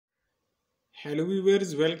Hello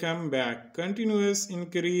viewers, welcome back. Continuous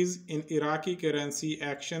increase in Iraqi currency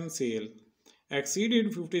action sale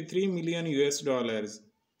exceeded 53 million US dollars.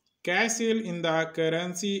 Cash sale in the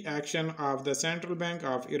currency action of the Central Bank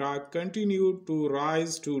of Iraq continued to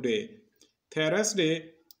rise today,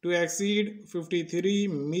 Thursday, to exceed 53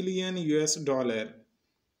 million US dollar.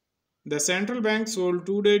 The central bank sold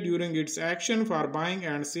today during its action for buying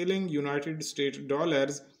and selling United States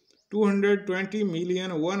dollars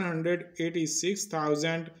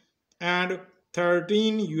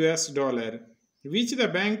 220,186,013 US dollar, which the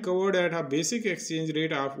bank covered at a basic exchange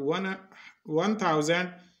rate of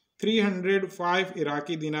 1,305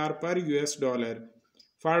 Iraqi dinar per US dollar.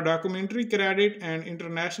 For documentary credit and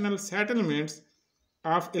international settlements,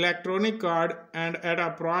 of electronic card and at a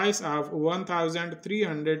price of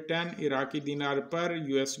 1310 Iraqi dinar per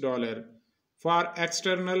US dollar for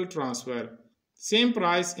external transfer. Same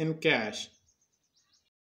price in cash.